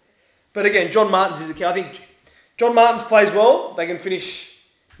long. But again, John Martins is the key. I think John Martins plays well. They can finish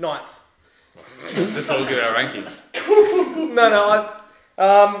 9th. Let's just all give our rankings. No.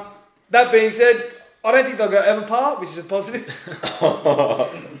 That being said, I don't think they'll go over par, which is a positive.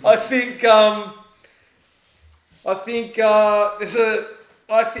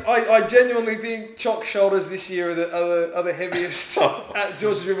 I genuinely think Chock shoulders this year are the heaviest at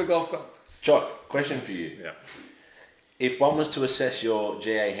Georges River Golf Club. Chock, question for you. Yeah. If one was to assess your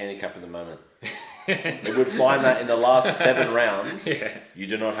GA handicap at the moment, it would find that in the last 7 rounds, you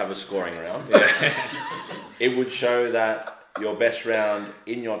do not have a scoring round. Yeah. It would show that your best round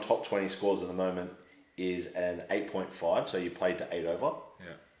in your top 20 scores at the moment is an 8.5, so you played to 8 over.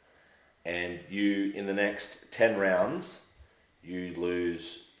 Yeah. And you, in the next 10 rounds, you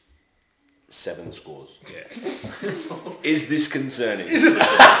lose 7 scores. Yeah. Is this concerning?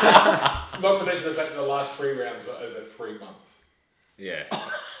 not to mention the fact that the last 3 rounds were over 3 months. Yeah.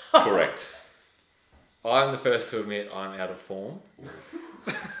 Correct. I'm the first to admit I'm out of form.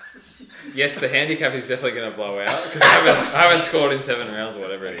 Yes, the handicap is definitely going to blow out because I haven't scored in 7 rounds or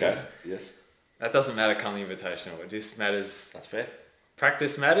whatever it is. Yes. That doesn't matter come the invitational. It just matters. That's fair.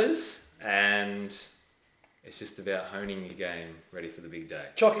 Practice matters, and it's just about honing your game ready for the big day.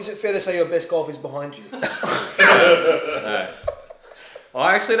 Chock, is it fair to say your best golf is behind you? No.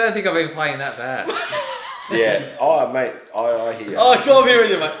 I actually don't think I've been playing that bad. Yeah. Oh, mate, I hear you. Oh, I'm hearing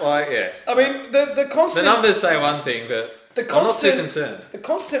you, mate. Like, yeah. I mean, the constant... The numbers say one thing, but I'm not too concerned. The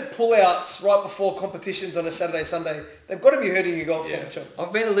constant pull-outs right before competitions on a Saturday, Sunday, they've got to be hurting your golf game, Chock.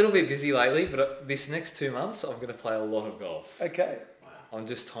 I've been a little bit busy lately, but this next 2 months, I'm going to play a lot of golf. Okay. I'm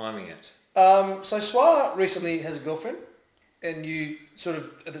just timing it. So Swar recently has a girlfriend, and you sort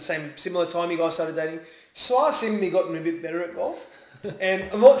of at the similar time you guys started dating. Swar seemingly gotten a bit better at golf, and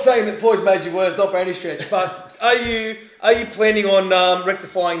I'm not saying that Floyd's made you worse, not by any stretch. But are you planning on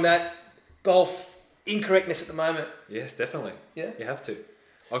rectifying that golf incorrectness at the moment? Yes, definitely. Yeah, you have to.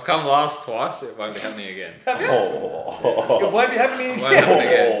 I've come last twice. It won't be happening again. It won't be happening Won't happen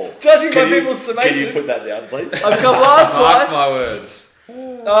again. Judging by people's summations. Can you put that down, please? I've come last Mark twice. my words.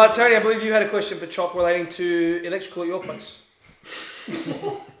 Tony, I believe you had a question for Chock relating to electrical at your place.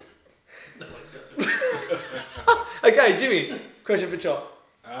 Okay, Jimmy, question for Chock.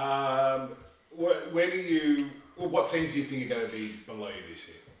 What teams do you think are going to be below you this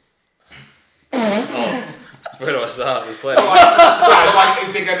year? Where do I start? There's plenty.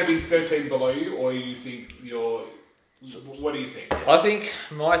 Is there going to be 13 below you, or you think you're... What do you think? I think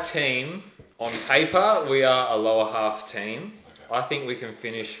my team, on paper, we are a lower half team. Okay. I think we can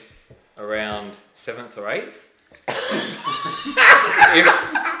finish around 7th or 8th.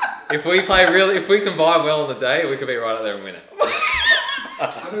 if we combine well on the day, we could be right up there and win it.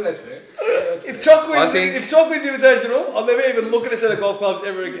 I think that's fair. If Chock wins Invitational, I'll never even look at a set of golf clubs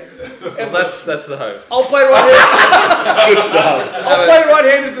ever again. Well, that's the hope. I'll play right-handed. I'll play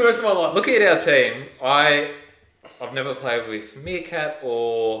right-handed for the rest of my life. Looking at our team, I've never played with Meerkat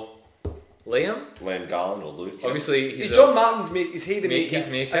or Liam Garland or Luke. Obviously, is John Martin's is he the Meerkat? He's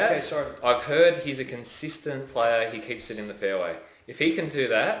Meerkat. Okay, sorry. I've heard he's a consistent player. He keeps it in the fairway. if he can do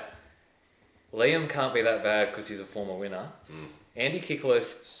that, Liam can't be that bad because he's a former winner. Andy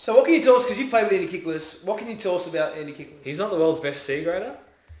Kickless, So what can you tell us, because you played with Andy Kickless, what can you tell us about Andy Kickless? he's not the world's best C grader,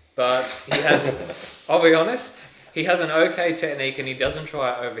 but he has, I'll be honest, he has an okay technique and he doesn't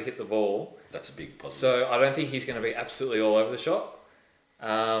try to overhit the ball. That's a big positive. So I don't think he's going to be absolutely all over the shot.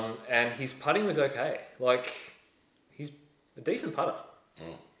 And his putting was okay. Like, he's a decent putter.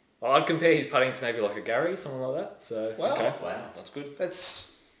 I'd compare his putting to maybe like a Gary, someone like that. So Wow. Okay, wow, that's good. That's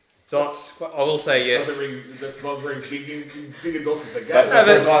quite... I will say yes. That's not very big endorsement for But Gaz. for a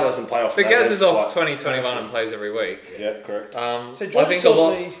guy that doesn't play off But that, Gaz that's is off quite- 2021 and plays every week. Yeah, correct. So I Josh think a tells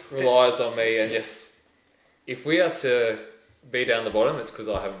lot me... relies on me, and yes, if we are to be down the bottom, it's because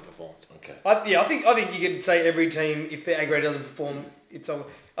I haven't performed. Okay. I think you can say every team, if their A grade doesn't perform, it's on.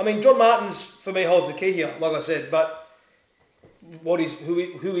 I mean, John Martin's for me holds the key here, like I said. But who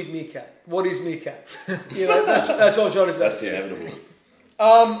is Meerkat? What is Meerkat? That's what I'm trying to say. That's the inevitable.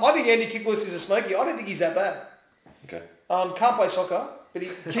 I think Andy Kickless is a smoky. I don't think he's that bad. Okay. Can't play soccer, but he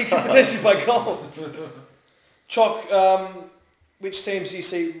can potentially play golf. Chock, which teams do you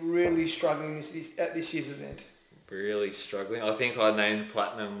see really struggling at this year's event? Really struggling. I think I named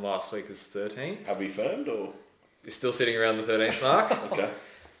Platinum last week as 13. Have we firmed or? You're still sitting around the 13th mark. Okay.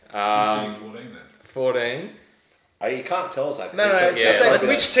 He's sitting 14 then. 14. Oh, you can't tell us that. No, Yeah, just say like-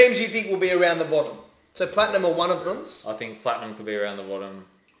 which teams do you think will be around the bottom? So Platinum are one of them. I think Platinum could be around the bottom.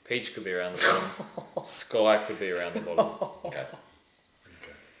 Peach could be around the bottom. Sky could be around the bottom. Okay.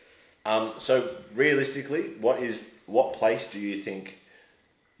 So realistically, what place do you think?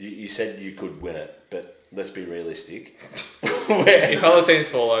 You said you could win it, but let's be realistic. If other teams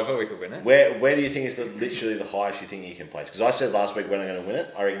fall over, we could win it. Where do you think is literally the highest you think you can place? Because I said last week we're not going to win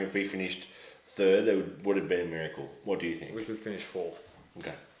it. I reckon if we finished third, it would have been a miracle. What do you think? We could finish 4th.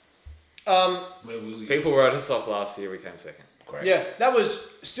 Okay. Where will you? People wrote us off last year. We came 2nd. Great. Yeah, that was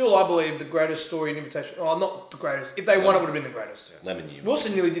still, I believe, the greatest story in invitation. Oh, not the greatest. If they won, it would have been the greatest. Lemon you.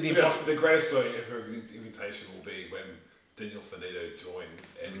 Wilson nearly did the Yeah, impossible. the greatest story ever of an invitation will be when Daniel Finito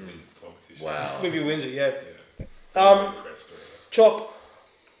joins and wins the competition. Wow. Maybe he wins it, yeah. Yeah. That'll be the greatest story ever. Chock,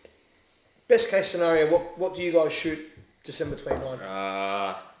 best case scenario, what do you guys shoot December 29?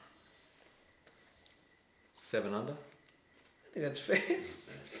 I 7 under. think that's fair.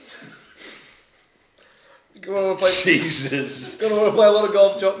 Gonna play Jesus. a lot of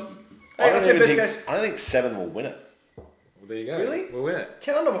golf, Chock. Hey, I said best case. I don't think 7 will win it. Well, there you go. Really? We'll win it.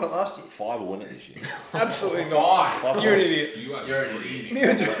 10 under won it last year. 5 will win it this year. Absolutely not. Five. You're an idiot. You are You're an dreaming. You're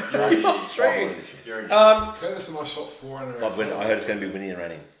an idiot. 5 will win it this year. You're an Curtis and I shot 4 under. 5 win it. I heard it's going to be winning and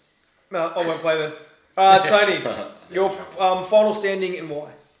running. No, I won't play then. Tony, your final standing and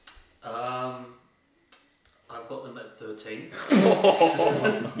why? I've got them at 13.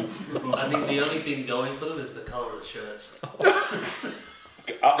 I think the only thing going for them is the colour of the shirts.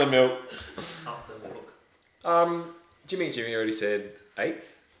 Up the milk. Up the milk. Jimmy. Jimmy already said 8th.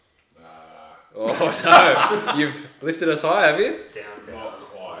 Oh no! You've lifted us high, have you? Down. Not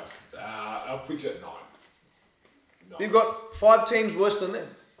quite. I'll put you at 9. You've got 5 teams worse than them.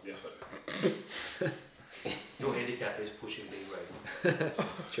 Yes, I do. Your handicap is pushing me right.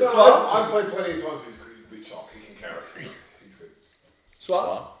 True. No, I've played plenty of times with Chock. He can carry. He's good.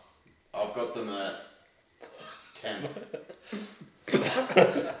 Swap. I've got them at 10.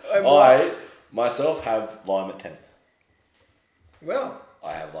 I myself have Lime at 10th. Well,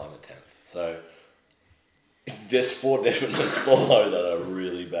 I have Lime at 10th. So there's 4 definite below that are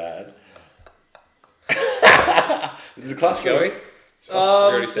really bad. It's a classic. Joey? You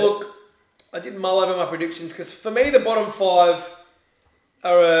already said. look, I did mull over my predictions because for me the bottom 5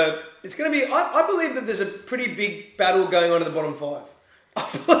 are it's going to be. I believe that there's a pretty big battle going on in the bottom 5. I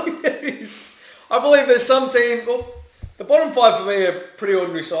believe there is. I believe there's some team. Well, the bottom 5 for me are pretty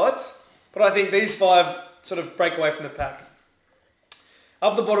ordinary sides, but I think these 5 sort of break away from the pack.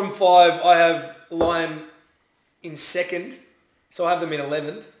 Of the bottom 5, I have Lime in 2nd, so I have them in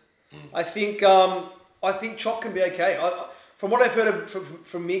 11th. I think Chock can be okay. From what I've heard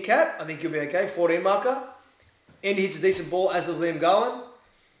from Meerkat, I think he'll be okay. 14 marker. Andy hits a decent ball, as does Liam Garland.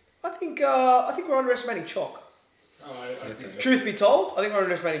 I think we're underestimating Chock. I think so. Truth be told, I think we're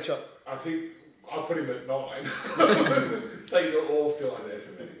underestimating Chock. I think I'll put him at 9. So you're all still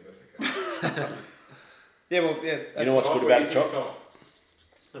underestimating. That's okay. Yeah, well, yeah. You know what's good about it, Chock?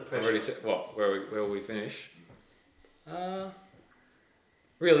 No I've pressure. already said. What? Where will we finish?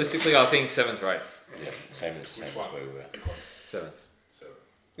 Realistically, I think 7th or 8th. Yeah, same as Which one? where we were. 7th.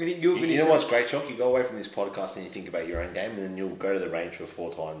 You think you'll You finish? know what's great, Chock? You go away from this podcast and you think about your own game, and then you'll go to the range for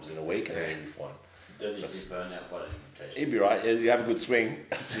 4 times in a week, and then you'll be fine. Then you'd be burnt out by the invitation. He'd be right. Yeah, you have a good swing,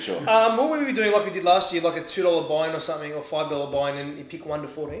 that's for sure. What would we be doing like we did last year, like a $2 buy-in or something, or $5 buy-in, and you pick 1 to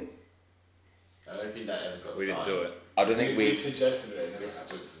 14? I don't think that ever got We didn't started. do it. I don't think we we suggested it. This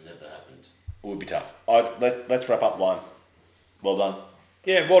just never happened. would be tough. Let's wrap up line. Well done.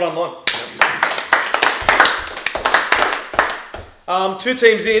 Yeah, well done, Lon. 2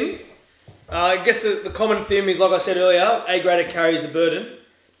 teams in. I guess the common theme is, like I said earlier, A-grader carries the burden,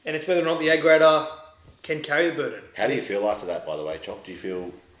 and it's whether or not the A-grader can carry the burden. How do you feel after that, by the way, Choc? Do you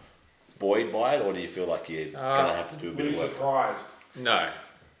feel buoyed by it, or do you feel like you're going to have to do a Were bit you of work? surprised? No.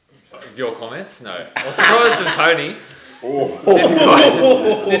 With your comments, no. I was surprised from Tony.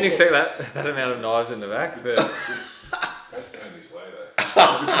 Oh. Didn't expect that amount of knives in the back, but That's Tony's way,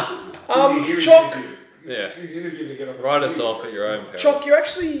 though. Did you hear his Choc, interview? yeah. His interview to get on the Write us video. off at your own peril. Choc, you're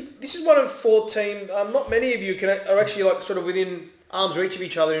actually, this is one of 4 teams, not many of you are actually like sort of within arm's reach of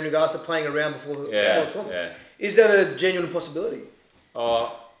each other in regards to playing around before the tournament. Yeah. Is that a genuine possibility?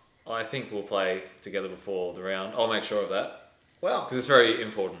 Oh, I think we'll play together before the round. I'll make sure of that Wow. because it's very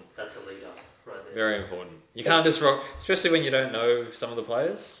important. That's a leader right there. Very important. You can't just rock, especially when you don't know some of the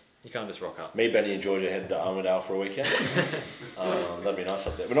players. You can't just rock up. Me, Benny, and Georgia head to Armidale for a weekend. That'd be nice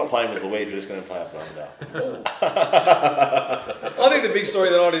up there. We're not playing with Louise, we're just going to play up at Armidale. I think the big story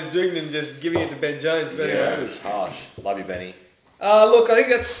of the night is Doongden just giving it to Ben Jones. But Yeah, anyway. it was harsh. Love you, Benny. Look, I think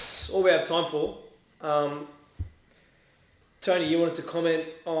that's all we have time for. Tony, you wanted to comment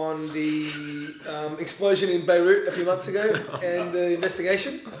on the explosion in Beirut a few months ago and the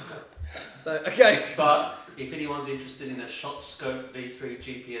investigation? No, okay. But if anyone's interested in a Shot Scope V3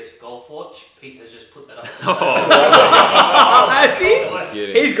 GPS golf watch, Pete has just put that up. Has he?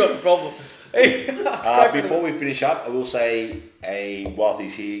 Yeah. He's got a problem. Before we finish up, I will say while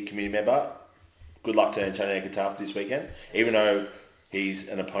he's here, community member, good luck to Antonio Cataf this weekend. Even though he's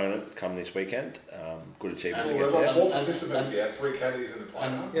an opponent come this weekend, good achievement to And get We've there. got 4 participants here, 3 caddies and a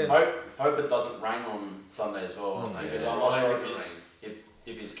player. Yeah. Hope it doesn't rain on Sunday as well. Because I'm not sure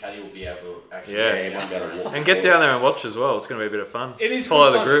if his caddy will be able to actually. Yeah. He might be able to walk. And get down there and watch as well. It's going to be a bit of fun. It is Follow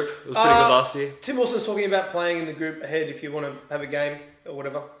good the fun. group. It was pretty good last year. Tim Wilson's talking about playing in the group ahead if you want to have a game or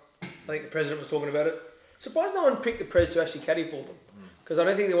whatever. I think the president was talking about it. Surprised no one picked the Prez to actually caddy for them. Because I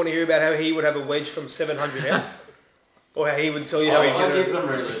don't think they want to hear about how he would have a wedge from 700 out. Or how he would tell you how he I did give it. them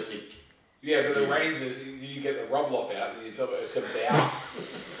realistic. Yeah, but the Rangers, you get the rub lock out, and it's about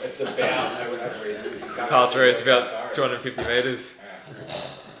average. Par 3, it's about 250 metres.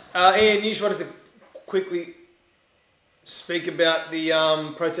 Ian, you just wanted to quickly speak about the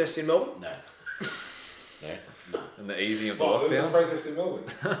protests in Melbourne? No. And the easing of the Well, there's a lockdown. protest in Melbourne.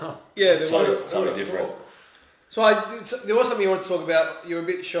 Yeah, there Something, was. something different. So there was something you wanted to talk about. You were a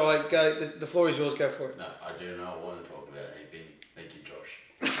bit shy. Go. The floor is yours. Go for it. No, I do not want to talk about anything. Thank you,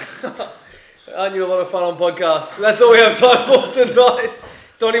 Josh. Aren't you a lot of fun on podcasts? So that's all we have time for tonight.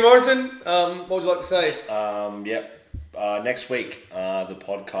 Donnie Morrison, what would you like to say? Yep. Next week, the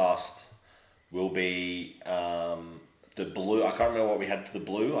podcast will be the blue. I can't remember what we had for the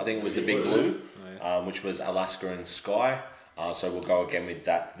blue. I think it was the big blue, which was Alaska and Sky. So we'll go again with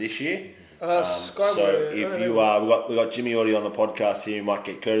that this year. Sky So Blue, if I you don't know. we got Jimmy already on the podcast here. You might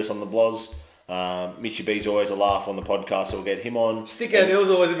get Curtis on the blogs. Mitchy B's always a laugh on the podcast, so we'll get him on. Stick O'Neill's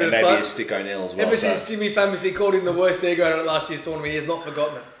always a bit and of maybe fun. a Stick O'Neill as well. Ever so since Jimmy famously called him the worst air grader at last year's tournament, he has not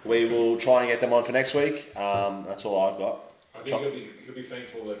forgotten it. we will try and get them on for next week. That's all I've got. I think he'll be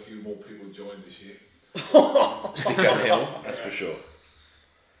thankful that a few more people joined this year. Stick O'Neill, that's for sure.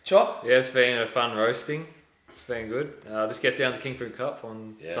 Chop? Yeah, it's been a fun roasting. It's been good. Just get down to Kingfruit Kup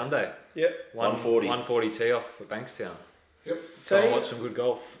on Sunday. Yep. 140. 140 tee off at Bankstown. Yep. Go and Tony? watch some good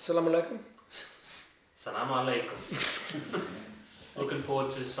golf. Salam alaikum. Salam alaikum. Looking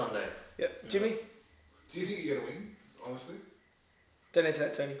forward to Sunday. Yep. Jimmy? Do you think you're going to win, honestly? Don't answer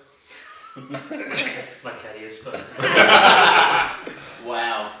that, Tony. My caddy is spoken.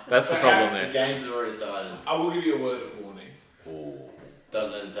 Wow. That's the problem The there. games have already started. I will give you a word of warning. Don't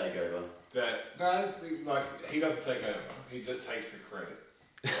let him take over. That he doesn't take over. He just takes the credit.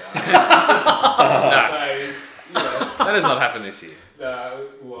 So, That has not happened this year.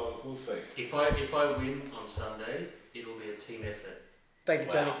 well, we'll see. If I win on Sunday, it will be a team effort. Thank you,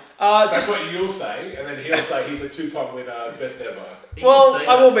 Wow. Tony. That's Just, what you'll say, and then he'll say he's a 2-time winner, best ever. He well, can say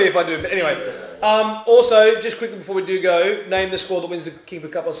I that. will be if I do. But anyway, also, just quickly before we do go, name the score that wins the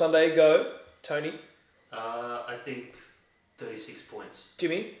Kingfruit Kup on Sunday. Go. Tony. I think 36 points.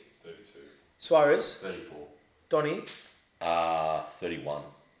 Jimmy. 32. Suarez. 34. Donnie. 31.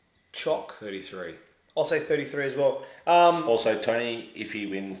 Choc. 33. I'll say 33 as well. Also, Tony, if he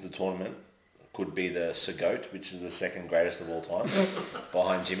wins the tournament, could be the Sagoat, which is the second greatest of all time,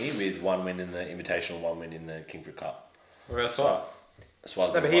 behind Jimmy, with 1 win in the Invitational, 1 win in the Kingfruit Kup. Where else? What?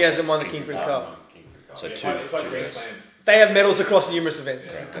 Suarez No, but he hasn't won the Kingfruit Cup. So It's two. like two Grand firsts. Slams. They have medals across numerous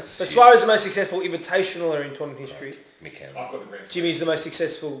events. That's But huge. Suarez is the most successful invitational in tournament history. Mick Hanley. I've got the Grand Slams. Jimmy's the most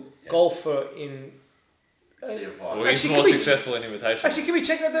successful golfer in. Well, Actually, he's can more we- successful in invitation. Actually, can we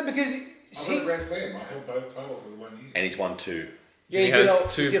check that then? Because I've got he, the Grand Slam. I held both titles in 1 year. And he's won 2. Jimmy he did has hold-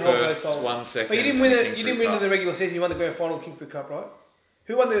 2 he did hold both firsts, titles. 1 second. But you didn't win in it. the You didn't Kingfruit win Cup. the regular season. You won the grand final of Kingfruit Cup, right?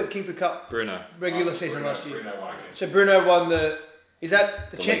 Who won the Kingfruit Cup Bruno. regular season last year? Bruno won again. So Bruno won the. Is that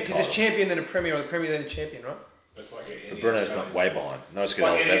the The champ? league Because it's title. champion then a premier, or the premier then a champion, right? It's like But Bruno's not way behind. No, it's It's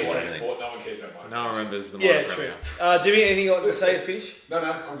like good. any They've won Australian anything. sport. No one cares about mine. No one remembers the Yeah, Mono true. Premier. Jimmy, anything you like to say to finish? No,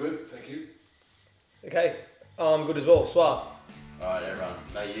 I'm good. Thank you. Okay, I'm good as well. Swar. Alright, everyone.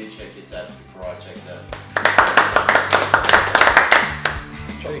 Now you check your stats before I check them.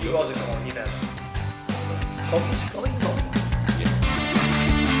 You guys are going, you know. Colin?